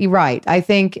absolutely right. I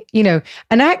think, and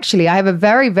actually I have a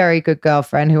very, very good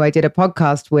girlfriend who I did a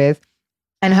podcast with,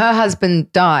 and her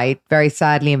husband died very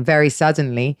sadly and very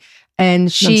suddenly. And I'm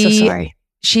so sorry.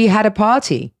 She had a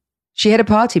party. She had a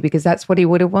party because that's what he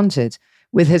would have wanted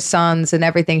with his sons and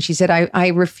everything. She said, I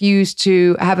refuse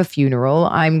to have a funeral.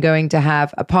 I'm going to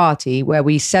have a party where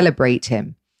we celebrate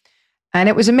him. And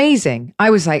it was amazing. I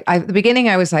was like, at the beginning,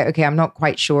 I was like, okay, I'm not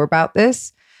quite sure about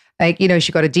this. Like,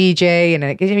 she got a DJ and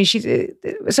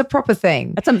it was a proper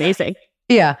thing. That's amazing.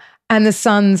 Yeah. And the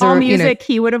sons all are, music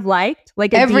he would have liked,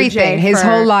 like a everything, DJ his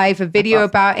whole life, a video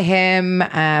about him.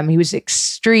 He was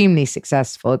extremely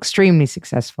successful.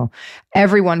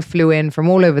 Everyone flew in from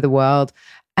all over the world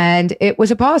and it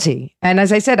was a party. And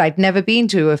as I said, I'd never been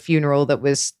to a funeral that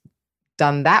was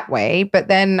done that way. But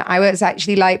then I was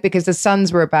actually like, because the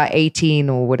sons were about 18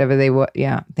 or whatever they were.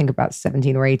 Yeah, I think about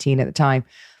 17 or 18 at the time.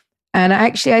 And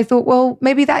actually I thought, well,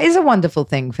 maybe that is a wonderful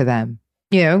thing for them.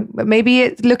 But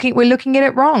maybe we're looking at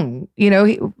it wrong.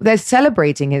 They're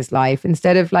celebrating his life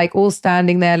instead of like all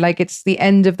standing there like it's the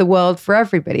end of the world for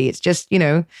everybody. It's just,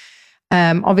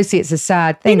 obviously it's a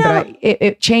sad thing, but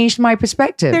it changed my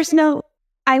perspective.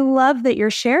 I love that you're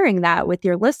sharing that with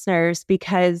your listeners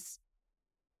because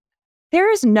there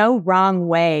is no wrong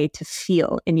way to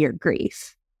feel in your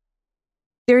grief.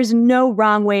 There's no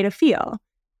wrong way to feel.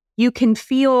 You can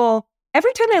feel.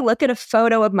 Every time I look at a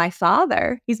photo of my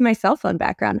father, he's my cell phone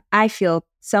background, I feel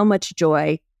so much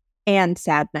joy and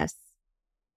sadness.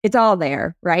 It's all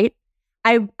there, right?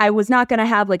 I was not going to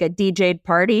have like a DJ'd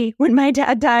party when my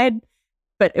dad died,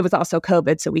 but it was also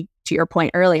COVID. So to your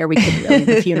point earlier, we couldn't really have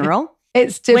a funeral.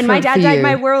 It's different. When my dad died,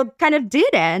 my world kind of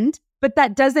did end, but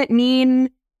that doesn't mean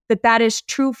that is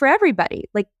true for everybody.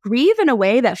 Like grieve in a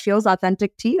way that feels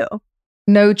authentic to you.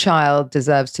 No child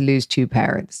deserves to lose two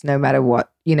parents, no matter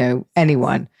what,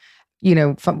 anyone.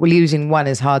 Losing one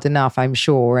is hard enough, I'm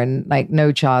sure. And like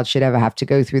no child should ever have to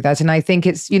go through that. And I think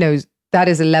it's, that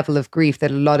is a level of grief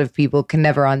that a lot of people can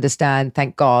never understand,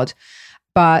 thank God.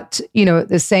 But, at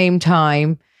the same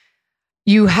time,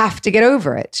 you have to get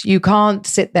over it. You can't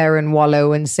sit there and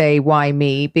wallow and say, why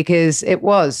me? Because it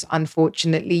was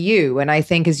unfortunately you. And I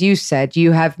think, as you said,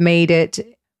 you have made it,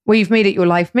 well, you've made it your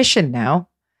life mission now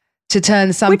to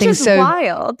turn something Which is so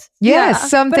wild. Yes,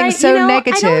 something so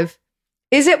negative.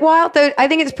 Is it wild though? I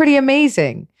think it's pretty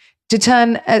amazing to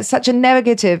turn such a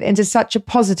negative into such a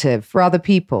positive for other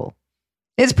people.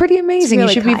 It's pretty amazing.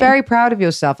 Really You should be very proud of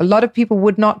yourself. A lot of people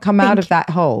would not come out of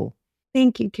that hole.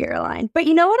 Thank you, Caroline. But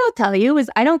you know what I'll tell you is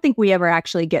I don't think we ever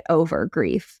actually get over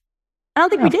grief. I don't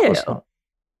think we do.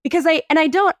 Because I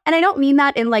don't mean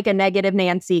that in like a negative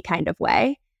Nancy kind of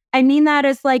way. I mean that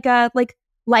as like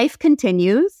life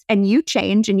continues and you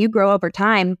change and you grow over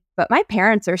time, but my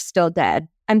parents are still dead.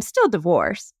 I'm still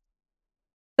divorced.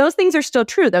 Those things are still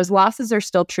true. Those losses are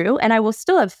still true. And I will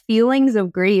still have feelings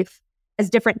of grief as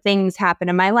different things happen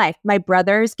in my life. My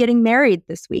brother's getting married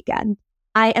this weekend.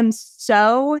 I am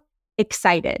so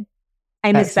excited.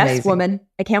 I'm his best woman.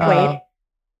 I can't wait.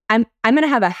 I'm going to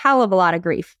have a hell of a lot of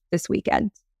grief this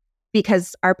weekend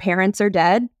because our parents are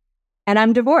dead and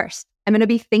I'm divorced. I'm going to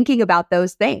be thinking about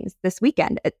those things this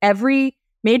weekend. At every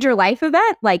major life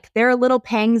event, like there are little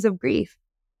pangs of grief.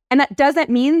 And that doesn't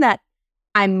mean that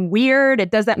I'm weird. It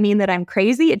doesn't mean that I'm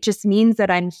crazy. It just means that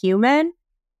I'm human.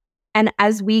 And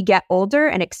as we get older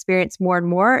and experience more and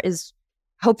more, is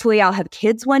hopefully I'll have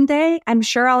kids one day. I'm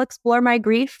sure I'll explore my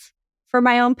grief for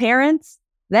my own parents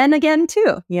then again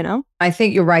too, you know? I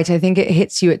think you're right. I think it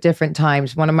hits you at different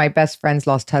times. One of my best friends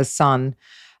lost her son.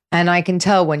 And I can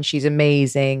tell when she's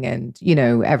amazing and, you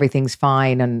know, everything's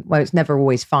fine. And well, it's never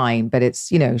always fine, but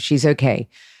it's, you know, she's okay.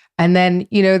 And then,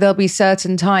 you know, there'll be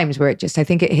certain times where I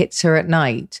think it hits her at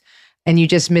night and you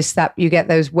just miss that. You get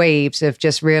those waves of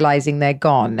just realizing they're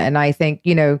gone. And I think,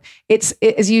 you know,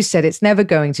 as you said, it's never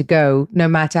going to go no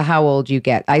matter how old you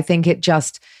get. I think it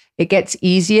gets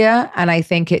easier. And I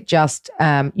think it just,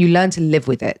 you learn to live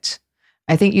with it.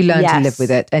 I think you learn to live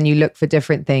with it and you look for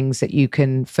different things that you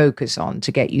can focus on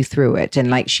to get you through it.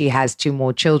 And like she has 2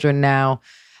 more children now,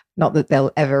 not that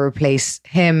they'll ever replace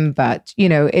him, but you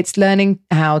know, it's learning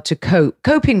how to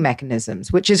coping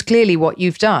mechanisms, which is clearly what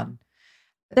you've done.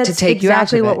 That's to take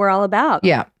exactly you out of what we're all about.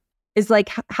 Yeah. Is like,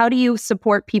 how do you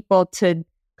support people to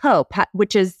cope,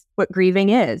 which is what grieving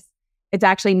is. It's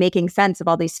actually making sense of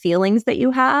all these feelings that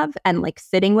you have and like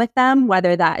sitting with them,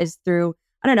 whether that is through,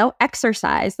 I don't know,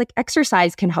 exercise. Like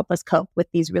exercise can help us cope with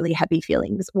these really heavy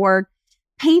feelings. Or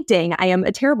painting. I am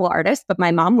a terrible artist, but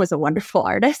my mom was a wonderful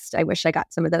artist. I wish I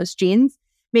got some of those genes.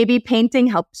 Maybe painting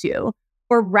helps you,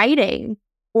 or writing,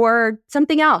 or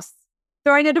something else,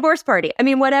 throwing a divorce party. I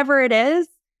mean, whatever it is,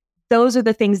 those are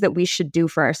the things that we should do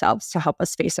for ourselves to help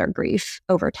us face our grief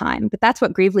over time. But that's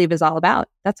what Grieve Leave is all about.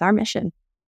 That's our mission.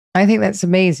 I think that's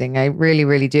amazing. I really,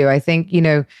 really do. I think, you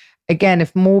know, again,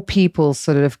 if more people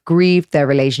sort of grieved their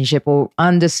relationship or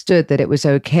understood that it was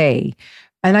okay,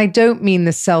 and I don't mean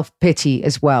the self-pity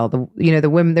as well. The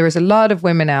women, there is a lot of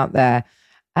women out there,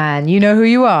 and you know who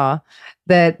you are,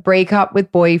 that break up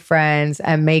with boyfriends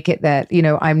and make it that, you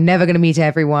know, I'm never going to meet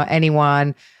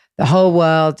anyone, the whole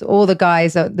world, all the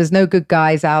guys, there's no good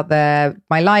guys out there.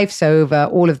 My life's over,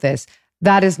 all of this.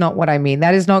 That is not what I mean.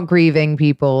 That is not grieving,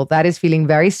 people. That is feeling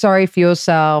very sorry for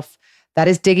yourself. That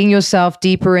is digging yourself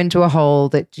deeper into a hole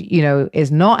that, you know,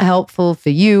 is not helpful for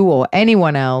you or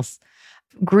anyone else.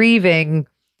 Grieving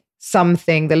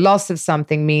something, the loss of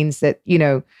something means that, you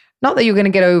know, not that you're going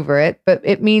to get over it, but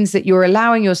it means that you're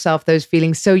allowing yourself those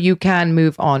feelings so you can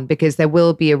move on, because there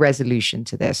will be a resolution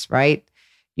to this, right?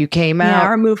 You came out.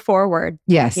 Or move forward.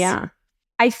 Yes. Yeah.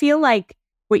 I feel like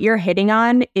what you're hitting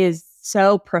on is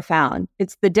so profound.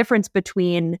 It's the difference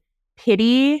between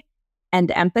pity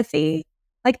and empathy.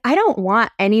 Like, I don't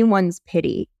want anyone's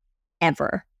pity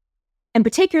ever. And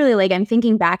particularly, like, I'm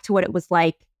thinking back to what it was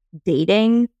like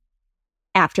dating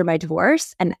after my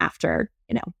divorce and after,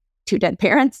 you know, 2 dead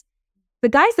parents. The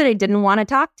guys that I didn't want to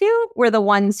talk to were the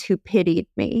ones who pitied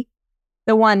me.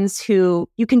 The ones who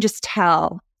you can just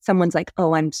tell someone's like,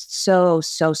 oh, I'm so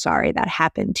sorry that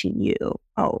happened to you.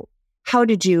 Oh, how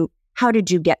did you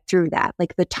get through that?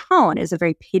 Like, the tone is a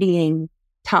very pitying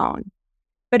tone.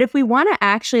 But if we want to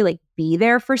actually like be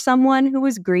there for someone who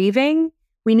is grieving,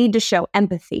 we need to show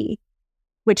empathy,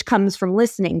 which comes from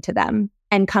listening to them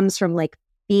and comes from like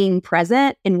being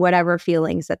present in whatever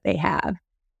feelings that they have.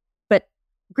 But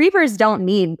grievers don't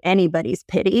need anybody's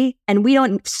pity, and we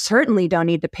certainly don't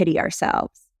need to pity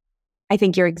ourselves. I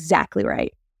think you're exactly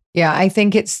right. Yeah, I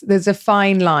think there's a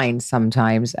fine line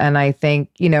sometimes. And I think,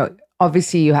 you know,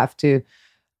 obviously you have to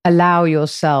allow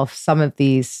yourself some of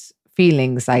these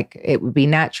feelings. Like, it would be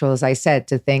natural, as I said,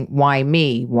 to think, why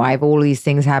me? Why have all these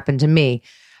things happened to me?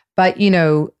 But, you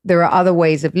know, there are other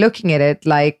ways of looking at it.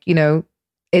 Like, you know,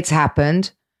 it's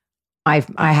happened. I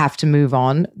have to move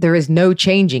on. There is no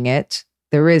changing it.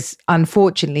 There is,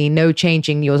 unfortunately, no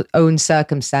changing your own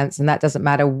circumstance, and that doesn't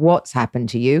matter what's happened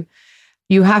to you.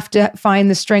 You have to find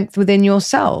the strength within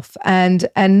yourself, and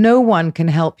no one can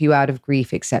help you out of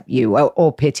grief except you,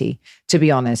 or pity, to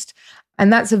be honest.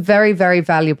 And that's a very, very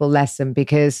valuable lesson,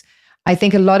 because I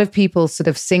think a lot of people sort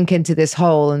of sink into this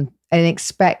hole and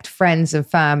expect friends and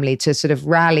family to sort of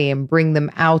rally and bring them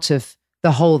out of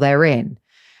the hole they're in.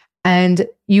 And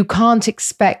you can't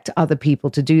expect other people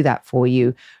to do that for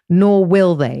you, nor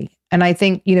will they. And I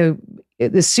think,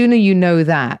 the sooner you know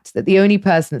that the only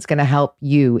person that's going to help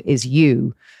you is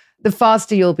you, the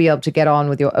faster you'll be able to get on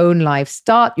with your own life,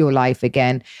 start your life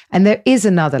again. And there is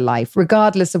another life,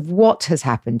 regardless of what has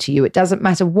happened to you. It doesn't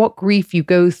matter what grief you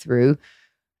go through.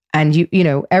 And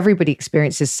everybody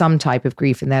experiences some type of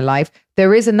grief in their life.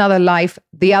 There is another life,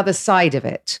 the other side of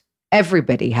it.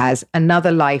 Everybody has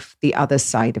another life, the other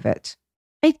side of it.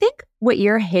 I think what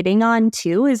you're hitting on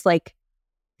too is like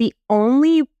the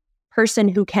only person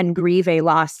who can grieve a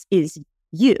loss is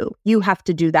you. You have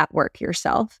to do that work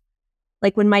yourself.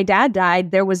 Like when my dad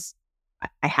died,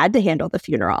 I had to handle the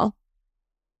funeral.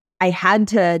 I had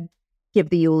to give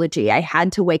the eulogy. I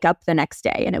had to wake up the next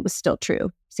day, and it was still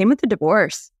true. Same with the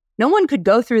divorce. No one could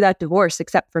go through that divorce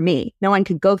except for me. No one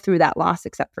could go through that loss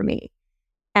except for me.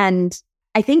 And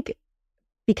I think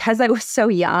because I was so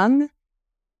young,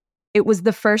 it was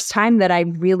the first time that I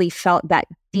really felt that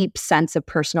deep sense of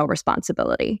personal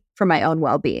responsibility for my own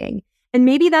well-being. And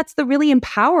maybe that's the really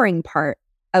empowering part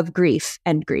of grief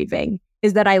and grieving,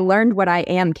 is that I learned what I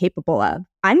am capable of.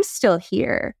 I'm still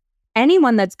here.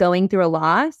 Anyone that's going through a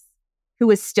loss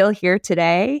who is still here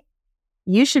today,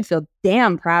 you should feel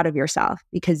damn proud of yourself,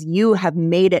 because you have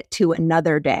made it to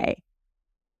another day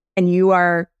and you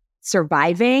are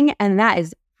surviving. And that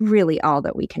is really all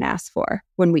that we can ask for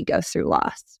when we go through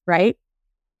loss, right?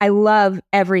 I love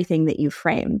everything that you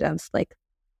framed of like,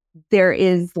 there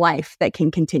is life that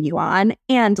can continue on,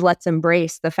 and let's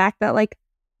embrace the fact that like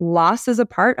loss is a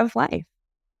part of life.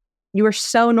 You are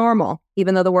so normal,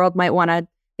 even though the world might want to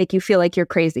make you feel like you're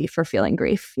crazy for feeling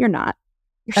grief. You're not.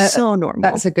 You're so normal.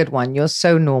 That's a good one. You're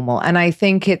so normal. And I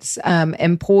think it's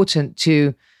important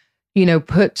to,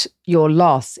 put your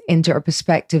loss into a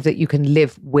perspective that you can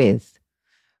live with.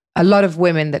 A lot of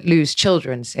women that lose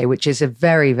children, say, which is a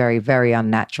very, very, very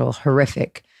unnatural,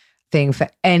 horrific thing for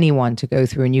anyone to go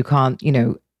through. And you can't,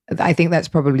 I think that's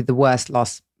probably the worst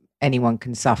loss anyone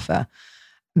can suffer.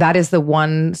 That is the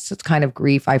one kind of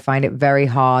grief I find it very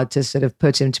hard to sort of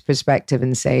put into perspective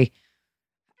and say,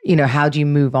 how do you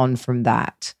move on from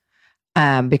that?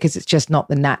 Because it's just not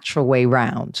the natural way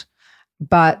round.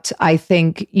 But I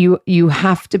think you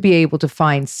have to be able to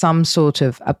find some sort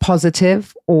of a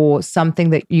positive or something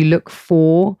that you look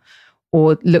for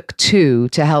or look to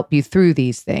help you through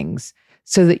these things,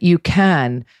 so that you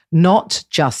can not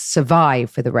just survive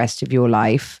for the rest of your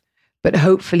life, but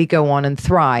hopefully go on and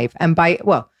thrive. And by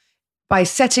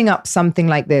setting up something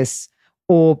like this,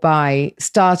 or by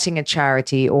starting a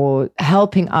charity or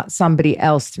helping somebody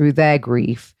else through their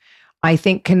grief, I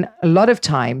think can a lot of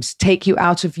times take you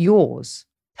out of yours.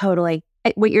 Totally.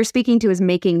 What you're speaking to is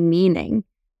making meaning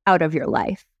out of your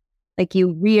life. Like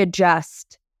you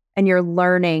readjust and you're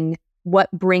learning what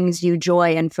brings you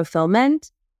joy and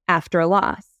fulfillment after a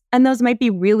loss. And those might be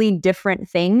really different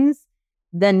things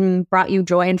than brought you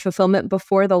joy and fulfillment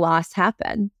before the loss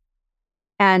happened.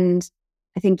 And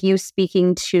I think you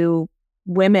speaking to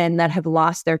women that have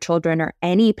lost their children, or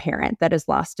any parent that has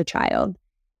lost a child,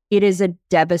 it is a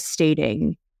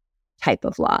devastating type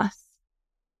of loss.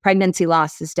 Pregnancy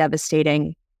loss is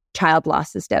devastating. Child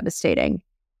loss is devastating.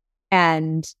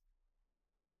 And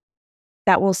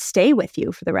that will stay with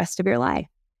you for the rest of your life.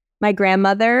 My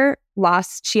grandmother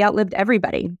she outlived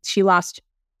everybody. She lost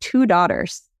 2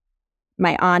 daughters.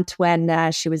 My aunt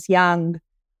when she was young,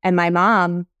 and my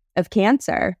mom of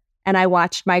cancer. And I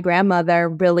watched my grandmother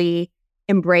really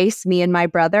embrace me and my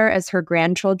brother as her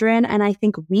grandchildren. And I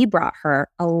think we brought her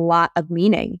a lot of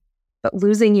meaning. But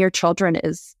losing your children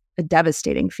is a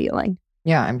devastating feeling.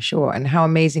 Yeah, I'm sure. And how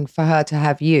amazing for her to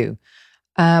have you.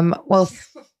 Well,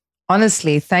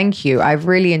 honestly, thank you. I've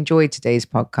really enjoyed today's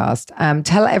podcast.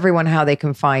 Tell everyone how they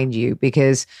can find you,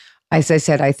 because as I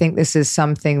said, I think this is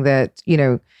something that,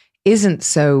 isn't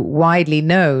so widely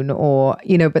known, or,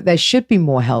 but there should be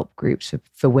more help groups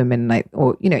for women,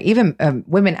 even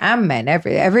women and men,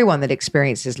 everyone that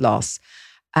experiences loss,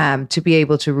 to be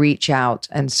able to reach out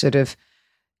and sort of,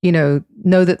 know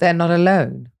that they're not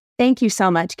alone. Thank you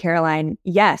so much, Caroline.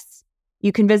 Yes,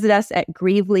 you can visit us at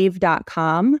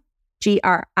grieveleave.com,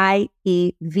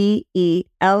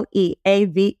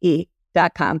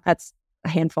 GRIEVELEAVE.com. That's a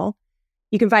handful.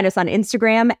 You can find us on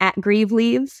Instagram at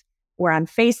GrieveLeave. We're on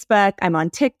Facebook. I'm on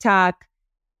TikTok.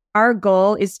 Our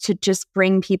goal is to just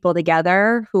bring people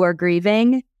together who are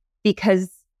grieving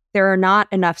because there are not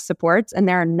enough supports and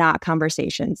there are not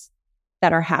conversations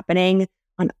that are happening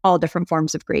on all different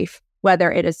forms of grief,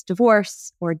 whether it is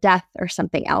divorce or death or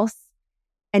something else.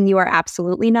 And you are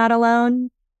absolutely not alone.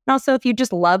 And also, if you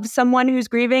just love someone who's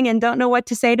grieving and don't know what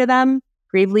to say to them,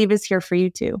 GrieveLeave is here for you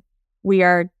too. We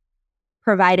are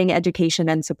providing education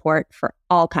and support for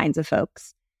all kinds of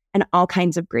folks and all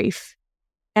kinds of grief.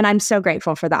 And I'm so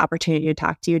grateful for the opportunity to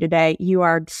talk to you today. You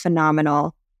are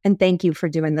phenomenal. And thank you for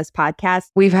doing this podcast.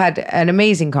 We've had an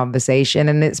amazing conversation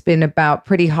and it's been about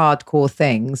pretty hardcore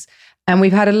things. And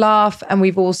we've had a laugh and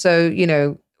we've also,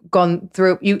 gone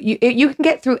through, you can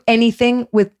get through anything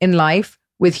in life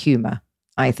with humor,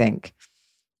 I think.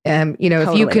 Totally.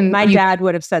 If you can. My dad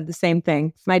would have said the same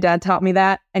thing. My dad taught me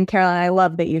that. And Caroline, I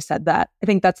love that you said that. I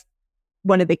think that's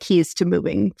one of the keys to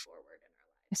moving forward in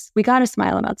our lives. We got to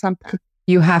smile about something.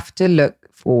 You have to look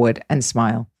forward and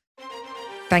smile.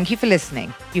 Thank you for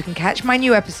listening. You can catch my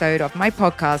new episode of my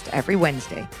podcast every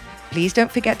Wednesday. Please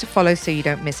don't forget to follow so you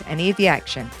don't miss any of the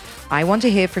action. I want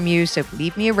to hear from you, so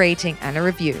leave me a rating and a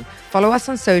review. Follow us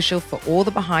on social for all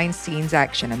the behind-scenes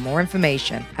action and more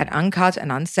information at Uncut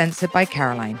and Uncensored by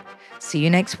Caroline. See you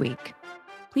next week.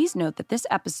 Please note that this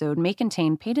episode may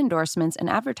contain paid endorsements and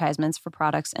advertisements for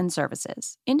products and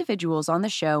services. Individuals on the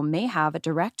show may have a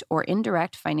direct or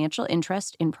indirect financial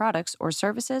interest in products or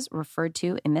services referred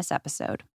to in this episode.